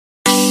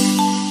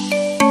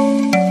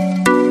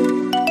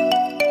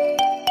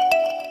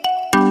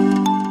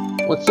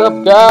What's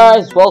up,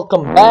 guys?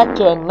 Welcome back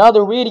to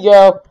another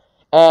video.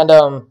 And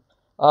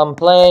I'm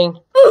playing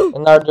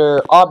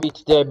another Obby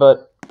today,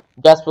 but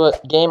guess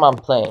what game I'm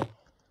playing?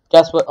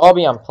 Guess what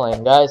Obby I'm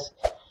playing, guys?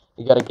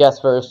 You gotta guess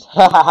first.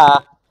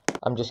 Hahaha.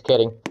 I'm just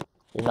kidding.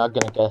 You're not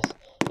gonna guess.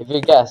 If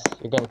you guess,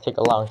 you're gonna take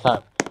a long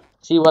time.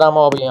 See what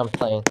Obby I'm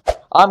playing.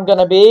 I'm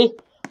gonna be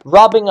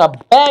robbing a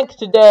bank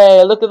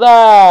today. Look at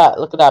that.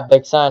 Look at that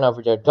big sign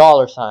over there.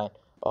 Dollar sign.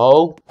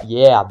 Oh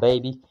yeah,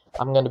 baby.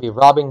 I'm gonna be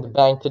robbing the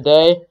bank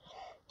today.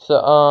 So,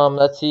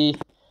 let's see,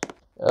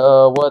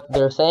 what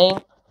they're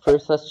saying.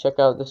 First, let's check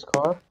out this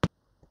car.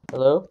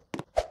 Hello?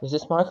 Is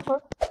this my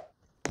car?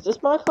 Is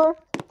this my car?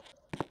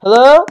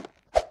 Hello?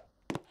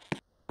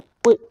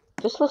 Wait,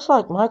 this looks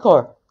like my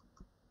car.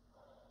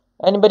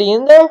 Anybody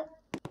in there?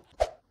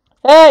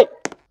 Hey!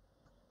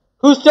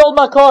 Who stole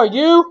my car?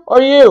 You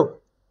or you?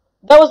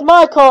 That was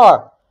my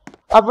car!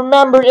 I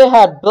remember it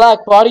had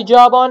black body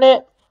job on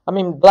it.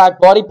 Black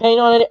body paint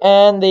on it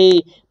and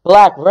the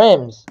black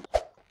rims.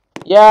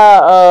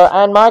 Yeah,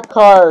 and my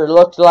car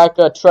looked like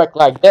a truck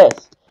like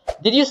this.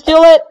 Did you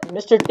steal it,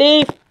 Mr.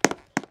 Thief?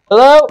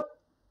 Hello?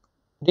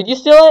 Did you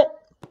steal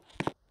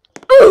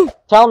it?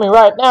 Tell me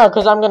right now,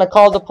 because I'm gonna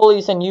call the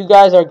police and you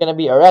guys are gonna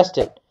be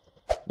arrested.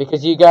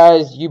 Because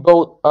you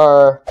both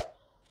are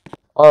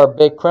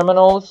big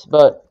criminals,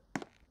 but,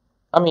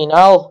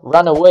 I'll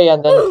run away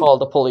and then call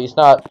the police,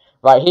 not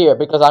right here,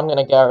 because I'm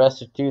gonna get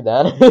arrested too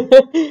then.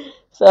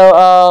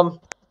 So,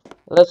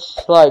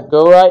 let's,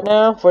 go right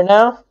now, for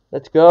now.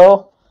 Let's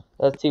go.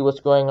 Let's see what's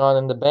going on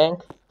in the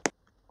bank.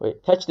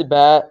 Wait, touch the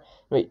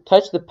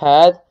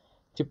pad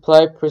to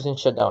play prison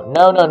shutdown.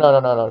 No.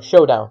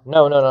 Showdown.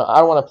 No. I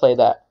don't want to play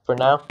that for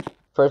now.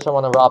 First, I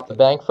want to rob the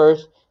bank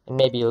first, and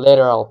maybe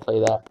later I'll play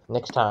that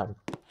next time.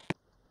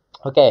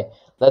 Okay,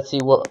 let's see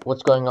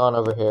what's going on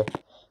over here.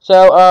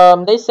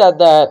 So, they said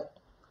that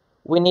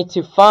we need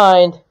to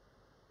find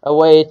a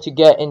way to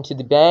get into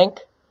the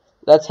bank.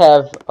 Let's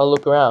have a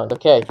look around.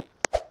 Okay.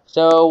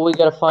 So, we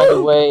gotta find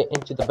a way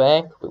into the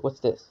bank. Wait, what's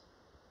this?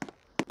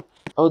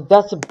 Oh,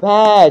 that's a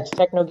badge!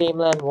 Techno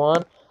Gameland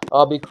 1.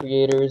 Obby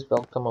Creators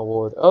Welcome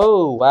Award.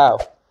 Oh, wow.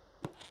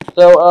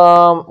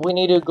 So, we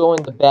need to go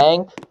in the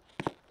bank.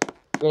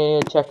 We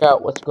need to check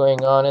out what's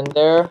going on in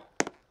there.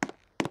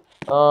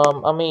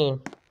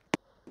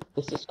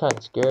 This is kind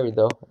of scary,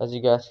 though. As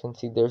you guys can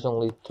see, there's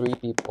only 3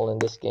 people in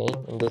this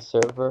game, in this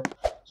server.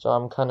 So,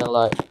 I'm kind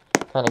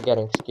of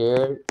getting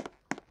scared.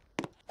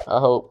 I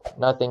hope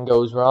nothing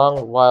goes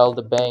wrong while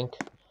the bank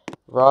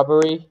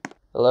robbery.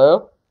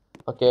 Hello?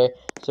 Okay,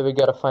 so we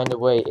gotta find a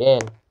way in.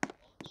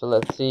 So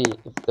let's see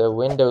if the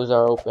windows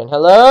are open.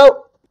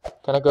 Hello?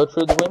 Can I go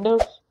through the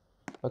windows?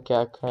 Okay,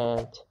 I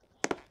can't.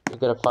 We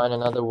gotta find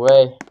another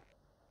way.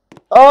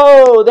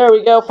 Oh, there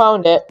we go,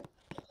 found it.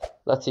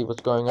 Let's see what's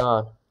going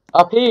on.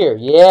 Up here,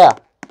 yeah.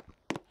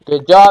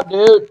 Good job,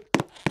 dude.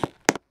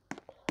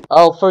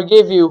 I'll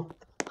forgive you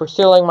for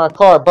stealing my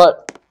car,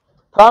 but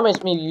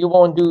promise me you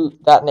won't do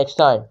that next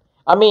time.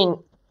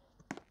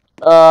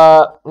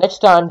 Next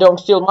time, don't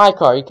steal my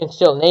car. You can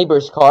steal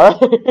neighbor's car.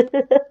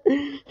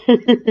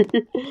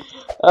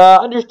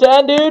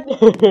 Understand,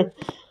 dude?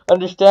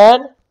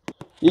 Understand?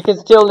 You can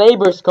steal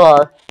neighbor's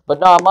car, but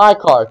not my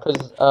car,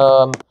 because,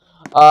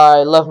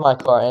 I love my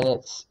car, and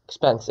it's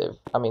expensive.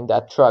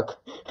 That truck.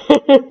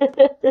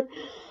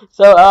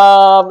 So,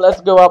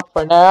 let's go up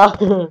for now.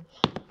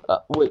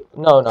 Wait,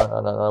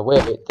 no,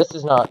 wait, this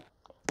is not,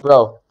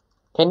 bro.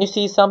 Can you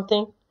see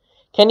something?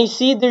 Can you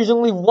see there's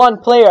only one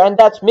player, and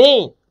that's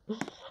me?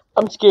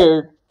 I'm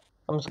scared.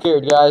 I'm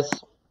scared, guys.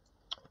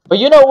 But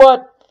you know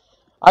what?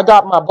 I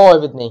got my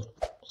boy with me.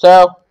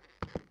 So,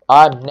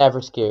 I'm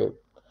never scared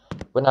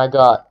when I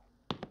got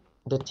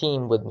the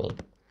team with me.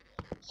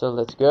 So,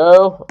 let's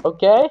go.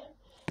 Okay.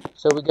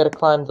 So, we gotta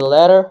climb the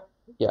ladder.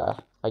 Yeah,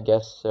 I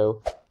guess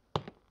so.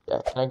 Yeah,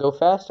 can I go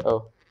fast?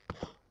 Oh.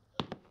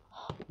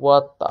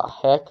 What the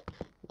heck?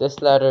 This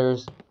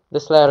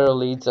ladder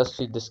leads us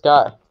to the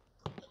sky.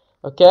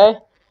 Okay?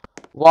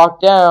 Walk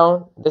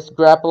down this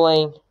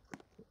grappling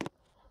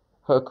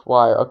hook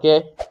wire,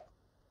 okay?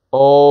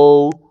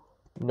 Oh,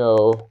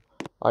 no.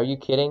 Are you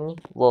kidding me?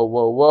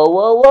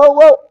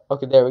 Whoa.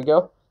 Okay, there we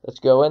go. Let's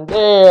go, and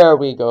there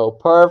we go.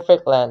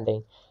 Perfect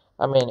landing.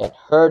 It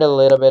hurt a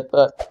little bit,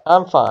 but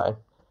I'm fine.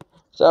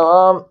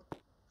 So,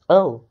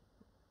 oh.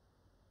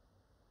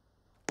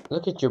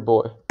 Look at your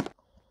boy.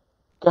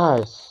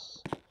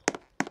 Guys.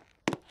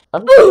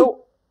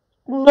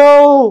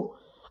 No!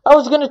 I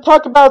was gonna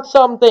talk about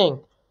something!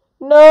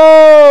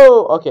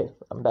 No! Okay,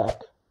 I'm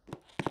back.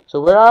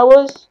 So where I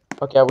was?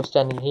 Okay, I was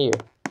standing here.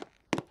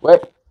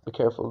 Wait, be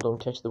careful,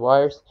 don't touch the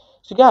wires.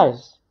 So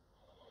guys,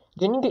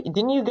 didn't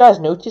you guys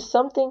notice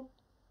something?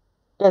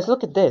 Guys,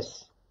 look at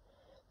this.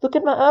 Look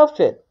at my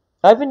outfit.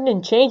 I even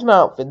didn't change my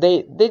outfit.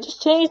 They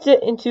just changed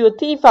it into a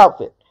thief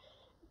outfit.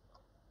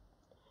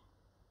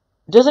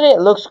 Doesn't it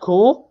look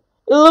cool?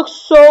 It looks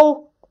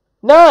so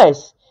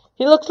nice.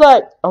 He looks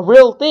like a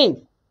real thief.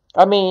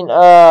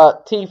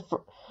 Thief,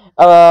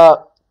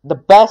 the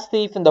best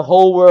thief in the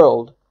whole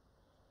world.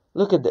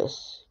 Look at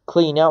this.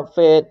 Clean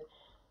outfit.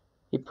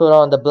 He put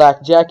on the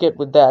black jacket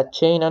with that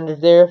chain under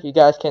there. You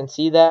guys can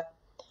see that.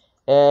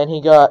 And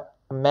he got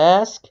a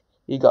mask.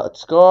 He got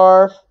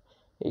scarf.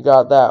 He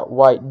got that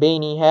white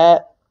beanie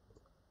hat.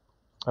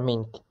 I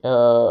mean,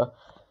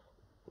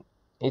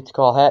 it's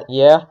called hat,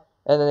 yeah.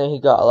 And then he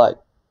got like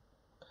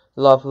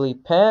lovely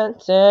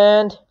pants,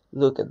 and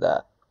look at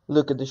that.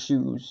 Look at the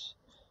shoes.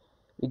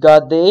 We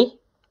got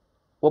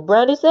what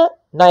brand is that?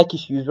 Nike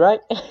shoes, right?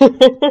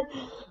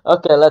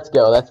 Okay, let's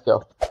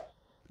go.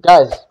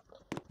 Guys,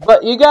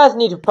 but you guys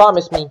need to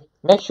promise me,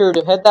 make sure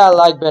to hit that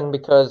like button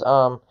because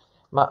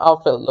my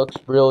outfit looks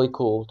really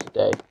cool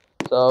today.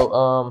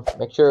 So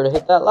make sure to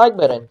hit that like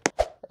button,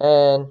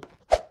 and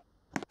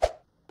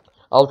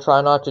I'll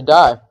try not to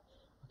die.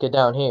 Get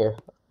down here.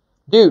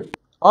 Dude,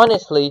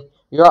 honestly,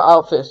 your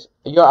outfit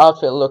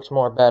looks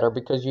more better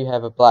because you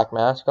have a black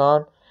mask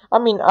on. I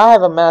mean, I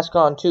have a mask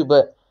on too,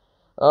 but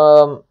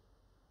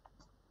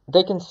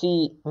they can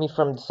see me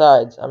from the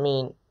sides. I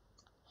mean,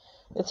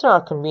 it's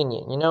not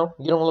convenient, you know?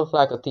 You don't look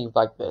like a thief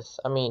like this.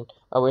 I mean,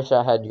 I wish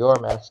I had your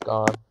mask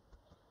on.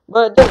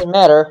 But it doesn't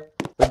matter.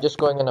 We're just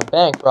going on a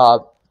bank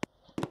rob.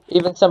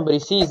 Even somebody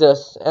sees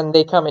us and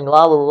they come in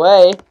while we're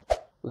away,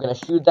 we're gonna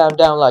shoot them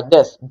down like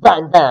this.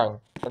 Bang, bang.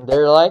 And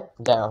they're like,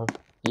 down.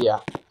 Yeah.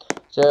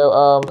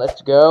 So,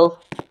 let's go.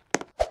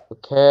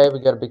 Okay, we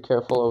gotta be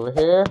careful over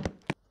here.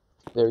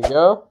 There we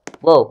go.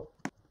 Whoa.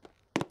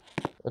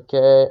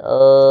 Okay,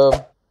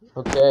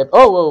 okay.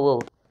 Oh,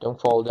 whoa. Don't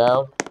fall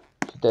down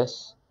to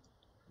this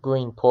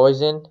green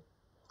poison.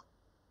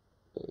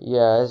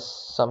 Yeah, it's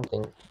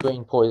something.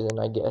 Green poison,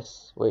 I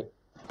guess. Wait.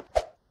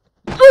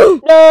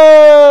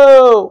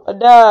 No! I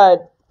died.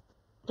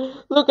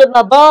 Look at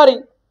my body.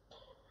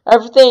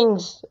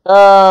 Everything's,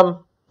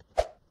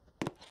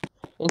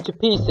 into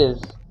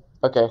pieces.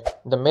 Okay,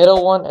 the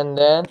middle one and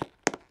then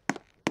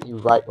the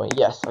right one.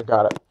 Yes, I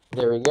got it.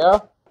 There we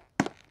go.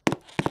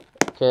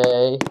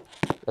 Okay,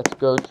 let's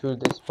go through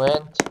this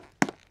vent.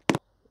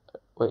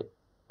 Wait,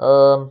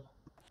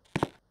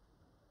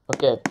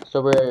 okay,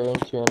 so we're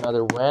into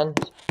another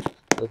vent.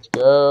 Let's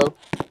go,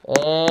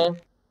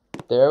 and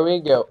there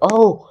we go.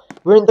 Oh,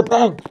 we're in the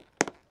bank.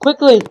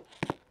 Quickly,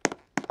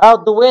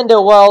 out the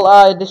window while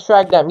I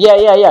distract them. Yeah,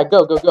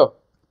 go.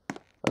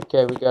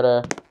 Okay, we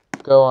gotta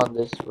go on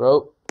this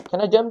rope.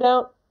 Can I jump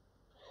down?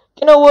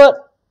 You know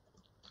what?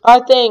 I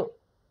think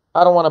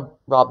I don't want to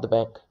rob the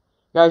bank.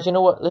 Guys, you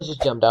know what? Let's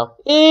just jump down.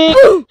 Eek!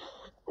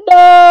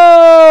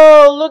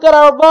 No! Look at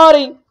our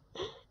body.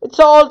 It's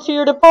all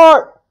teared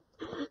apart.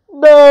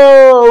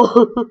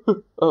 No!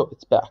 Oh,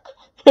 it's back.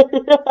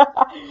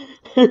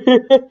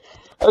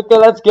 Okay,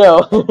 let's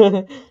go.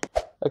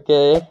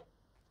 Okay.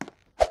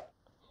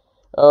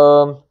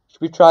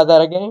 Should we try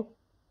that again?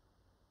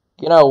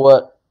 You know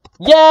what?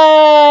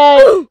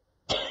 Yay!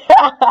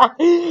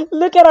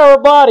 Look at our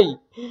body.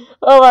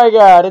 Oh my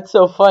god, it's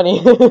so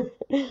funny.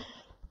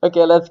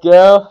 Okay, let's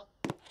go.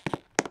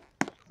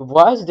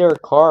 Why is there a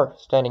car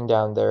standing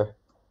down there?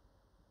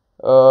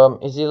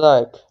 Is he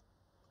like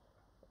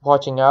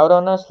watching out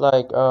on us,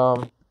 like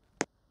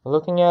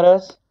looking at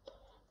us?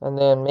 And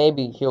then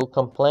maybe he'll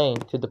complain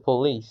to the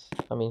police.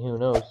 I mean, who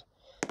knows?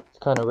 It's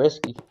kind of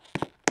risky.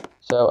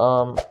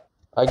 So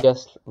I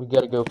guess we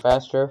gotta go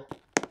faster.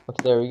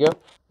 Okay, there we go.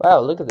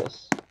 Wow, look at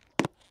this.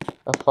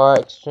 A fire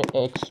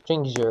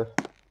extinguisher.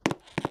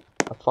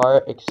 A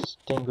fire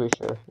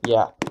extinguisher.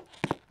 Yeah.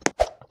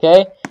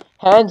 Okay.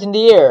 Hands in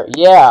the air.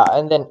 Yeah.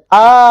 And then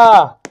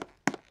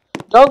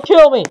don't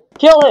kill me.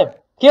 Kill him.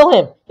 Kill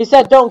him. He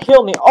said don't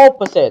kill me.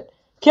 Opposite.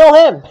 Kill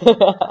him.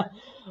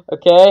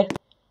 Okay.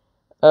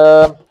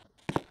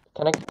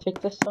 Can I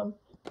take this some?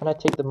 Can I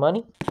take the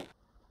money?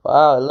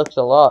 Wow, it looks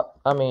a lot.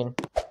 I mean,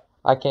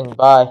 I can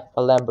buy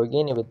a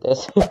Lamborghini with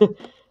this.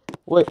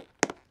 Wait.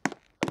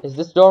 Is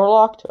this door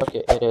locked?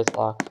 Okay, it is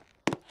locked.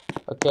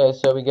 Okay,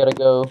 so we gotta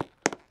go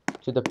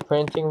to the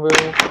printing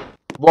room.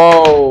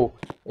 Whoa!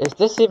 Is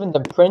this even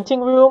the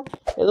printing room?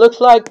 It looks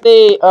like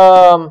the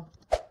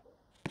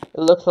it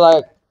looks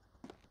like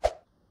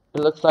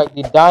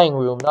the dying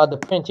room, not the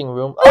printing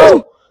room.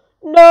 Oh!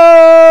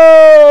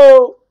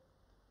 No!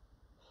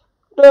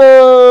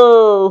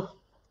 No!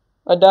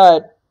 I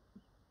died.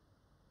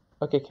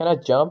 Okay, can I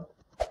jump?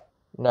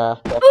 Nah,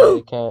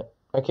 definitely can't.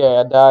 Okay,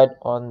 I died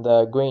on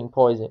the green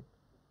poison.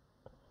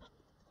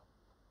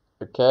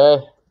 Okay,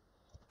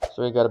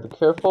 so we gotta be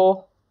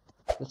careful.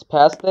 Let's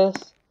pass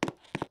this.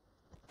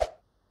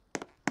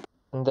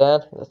 And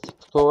then, let's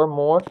explore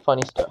more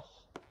funny stuff.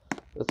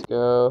 Let's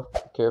go. Be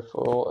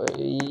careful.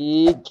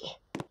 Eek.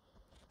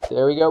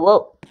 There we go.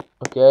 Whoa.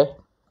 Okay.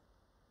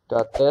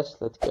 Got this.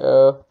 Let's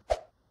go.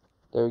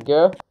 There we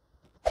go.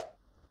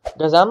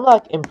 Guys, I'm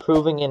like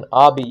improving in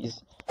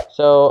obbies.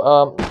 So,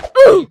 are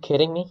you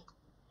kidding me?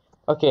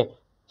 Okay.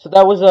 So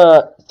that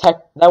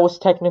was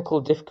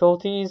technical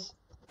difficulties.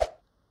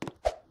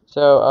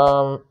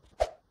 So,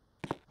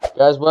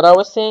 guys, what I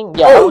was saying?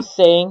 Yeah, I was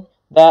saying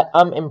that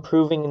I'm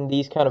improving in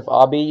these kind of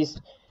obbies,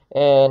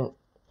 and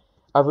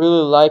I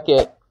really like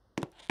it.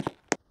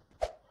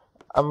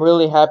 I'm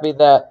really happy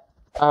that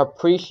I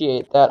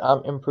appreciate that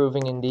I'm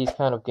improving in these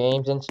kind of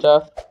games and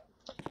stuff.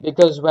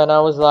 because when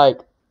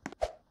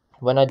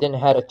I didn't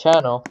have a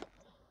channel,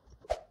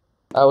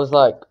 I was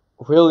like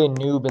really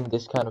noob in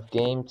this kind of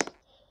games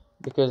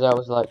because I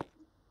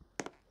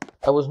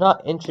was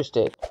not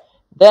interested.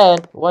 Then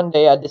one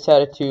day I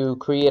decided to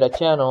create a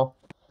channel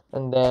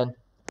and then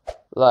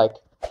like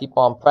keep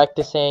on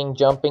practicing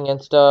jumping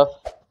and stuff,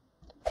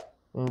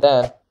 and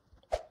then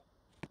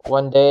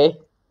one day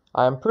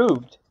I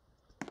improved.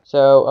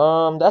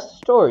 So that's the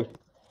story.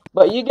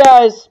 But you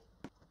guys,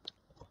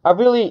 I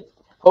really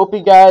hope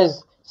you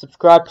guys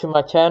subscribe to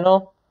my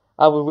channel.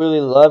 I would really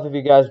love if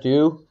you guys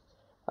do.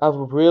 I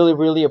would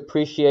really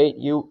appreciate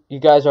you. You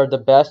guys are the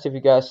best if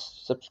you guys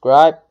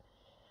subscribe.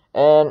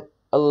 And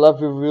I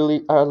love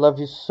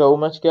you so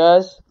much,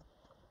 guys.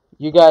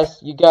 You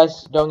guys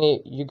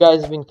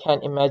even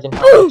can't imagine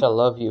how much I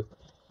love you.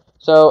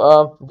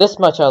 So, this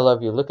much I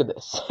love you. Look at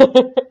this.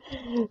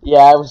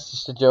 Yeah, it was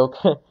just a joke.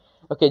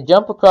 Okay,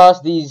 jump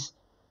across these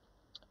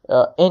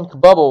ink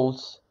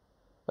bubbles.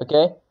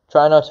 Okay,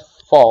 try not to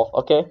fall.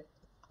 Okay.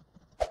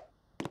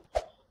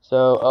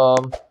 So,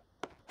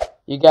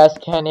 you guys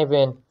can't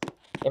even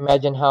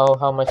imagine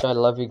how much I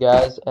love you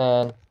guys,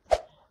 and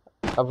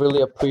I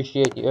really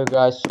appreciate your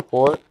guys'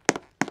 support.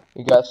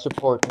 You guys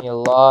support me a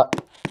lot.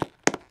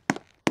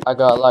 I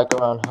got like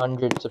around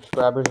 100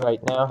 subscribers right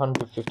now,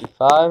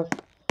 155.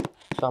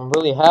 So I'm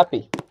really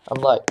happy.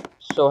 I'm like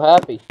so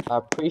happy. I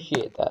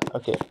appreciate that.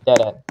 Okay,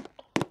 dead end.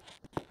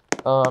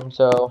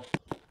 So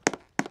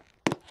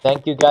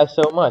thank you guys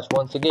so much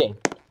once again.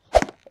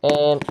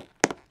 And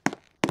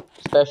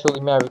especially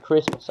Merry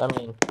Christmas.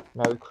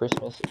 Merry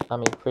Christmas.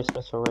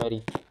 Christmas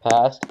already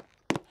passed.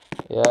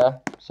 Yeah,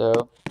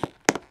 so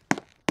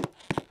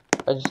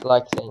I just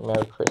like saying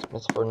Merry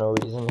Christmas for no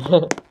reason.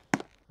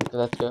 Okay,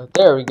 let's go.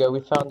 There we go. We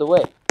found the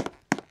way.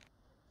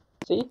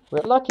 See?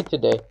 We're lucky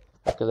today.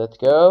 Okay, let's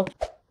go.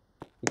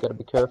 You gotta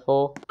be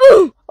careful.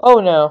 Oh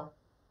no.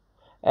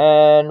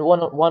 And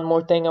one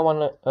more thing I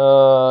wanna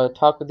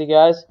talk with you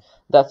guys.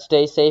 That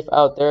stay safe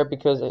out there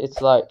because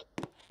it's like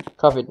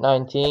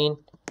COVID-19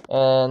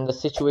 and the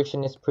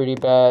situation is pretty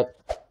bad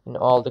in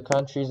all the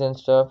countries and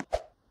stuff.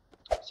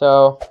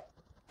 So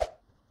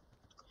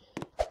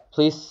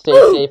please stay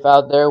safe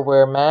out there.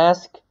 Wear a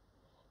mask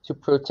to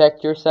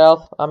protect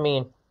yourself.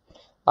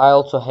 I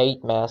also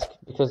hate masks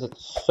because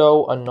it's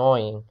so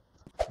annoying.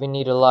 We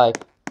need to like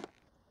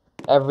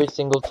every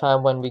single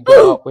time when we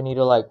go out, we need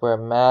to like wear a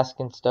mask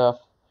and stuff,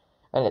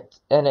 and it's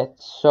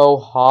so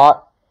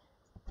hot.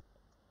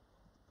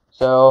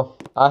 So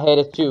I hate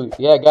it too.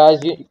 Yeah, guys,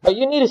 but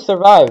you need to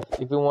survive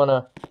if you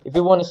wanna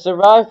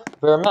survive.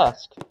 Wear a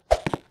mask.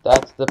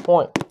 That's the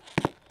point.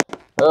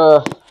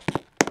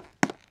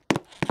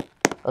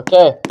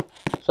 Okay.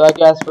 So I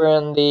guess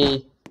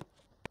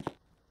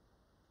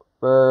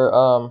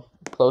we're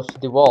close to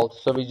the wall.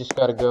 So we just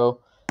gotta go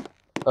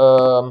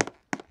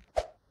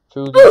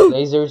through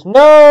these lasers.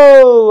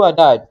 No, I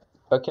died.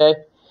 Okay,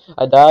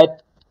 I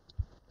died.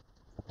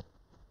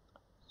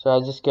 So I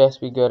just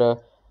guess we gotta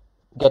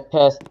get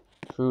past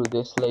through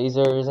this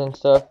lasers and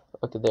stuff.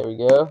 Okay, there we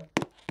go.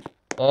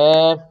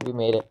 And we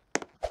made it.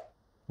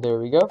 There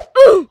we go.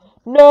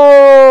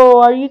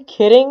 No! Are you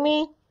kidding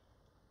me?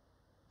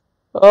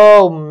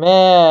 Oh,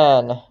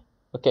 man.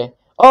 Okay.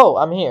 Oh,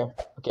 I'm here.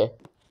 Okay.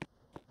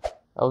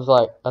 I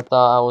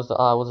thought I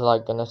was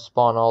like gonna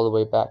spawn all the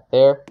way back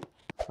there.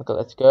 Okay,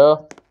 let's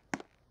go.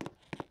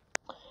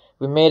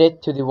 We made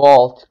it to the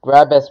vault.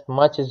 Grab as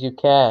much as you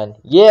can.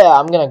 Yeah,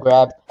 I'm gonna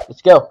grab.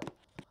 Let's go.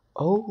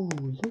 Oh,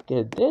 look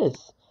at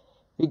this.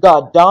 We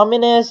got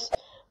Dominus.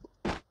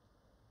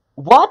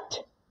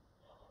 What?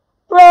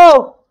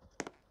 Bro,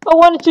 I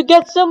wanted to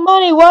get some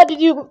money. Why did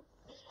you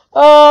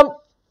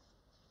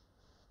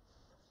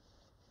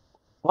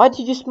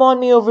spawn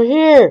me over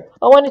here?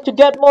 I wanted to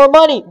get more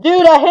money.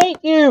 Dude, I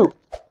hate you.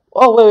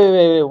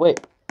 Oh, wait.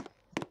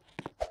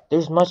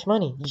 There's much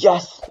money.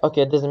 Yes.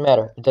 Okay, it doesn't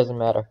matter. It doesn't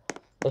matter.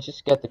 Let's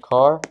just get the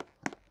car.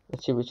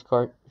 Let's see which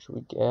car should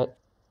we get.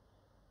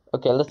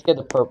 Okay, let's get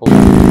the purple. Go.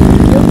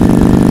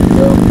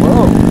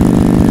 Whoa.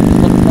 It's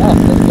kind of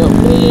fast. Let's go.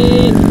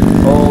 Wait.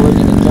 Oh, we're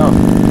gonna jump.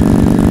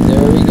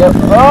 There we go.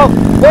 Oh,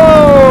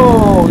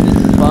 whoa. This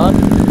is fun.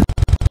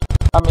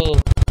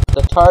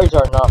 The tires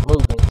are not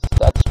moving.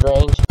 That's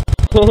strange.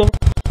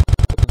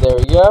 There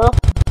we go.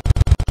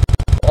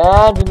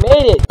 And we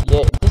made it.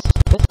 Yeah,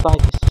 this bike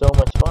is so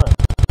much fun.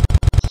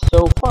 It's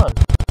so fun.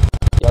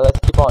 Yeah, let's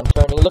keep on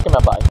turning. Look at my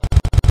bike.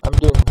 I'm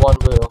doing one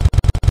wheel.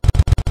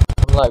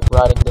 I'm like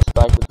riding this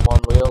bike with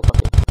one wheel.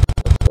 Okay,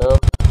 let's go.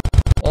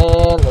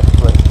 And let's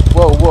break.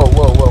 Whoa.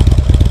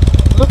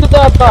 Look at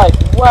that bike.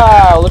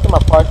 Wow, look at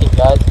my parking,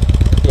 guys.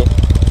 Okay.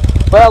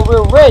 Well,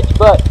 we're rich,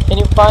 but can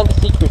you find the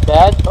secret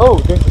badge? Oh,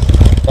 there's a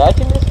secret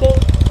badge in this game?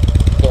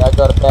 Okay, I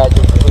got a badge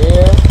over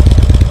here.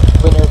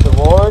 Winner's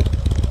award.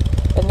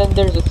 And then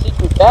there's a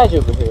secret badge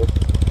over here.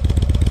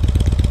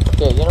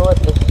 Okay, you know what?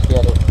 Let's just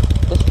get it.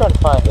 Let's try to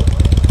find it.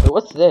 Wait,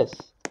 what's this?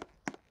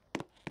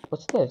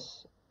 What's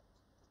this?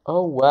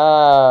 Oh,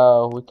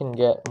 wow. We can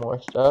get more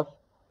stuff.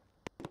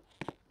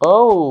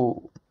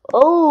 Oh.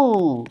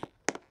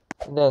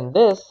 And then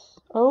this.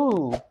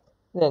 Oh.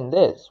 Then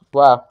this.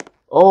 Wow.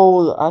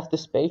 Oh, I have the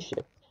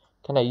spaceship.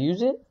 Can I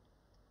use it?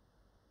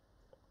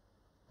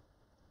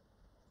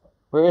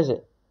 Where is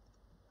it?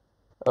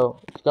 Oh,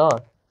 it's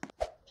gone.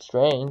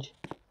 Strange.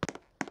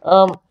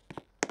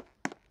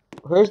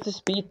 Where's the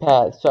speed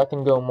pad so I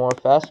can go more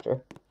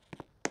faster?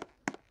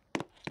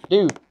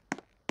 Dude,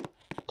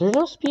 there's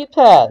no speed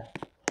pad.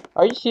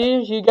 Are you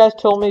serious? You guys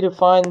told me to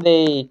find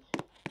the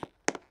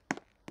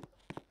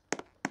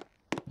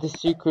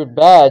secret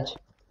badge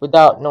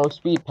without no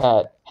speed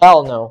pad.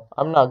 Hell no.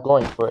 I'm not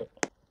going for it.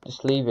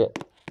 Just leave it.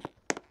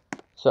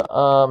 So,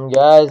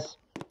 guys,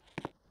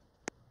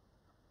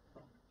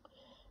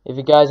 if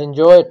you guys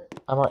enjoyed,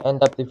 I'm gonna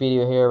end up the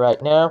video here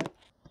right now.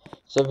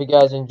 So if you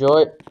guys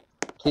enjoyed,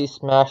 please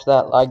smash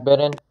that like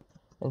button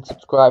and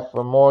subscribe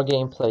for more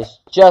gameplays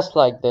just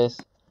like this.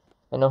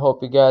 And I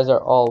hope you guys are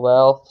all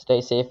well.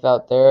 Stay safe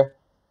out there.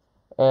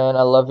 And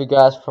I love you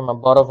guys from the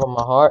bottom of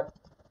my heart,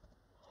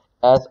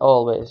 as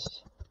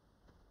always.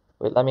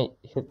 Wait, let me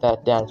hit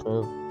that dance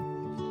move.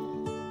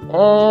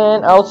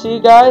 And I'll see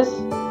you guys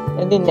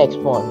in the next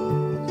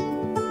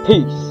one.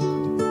 Peace.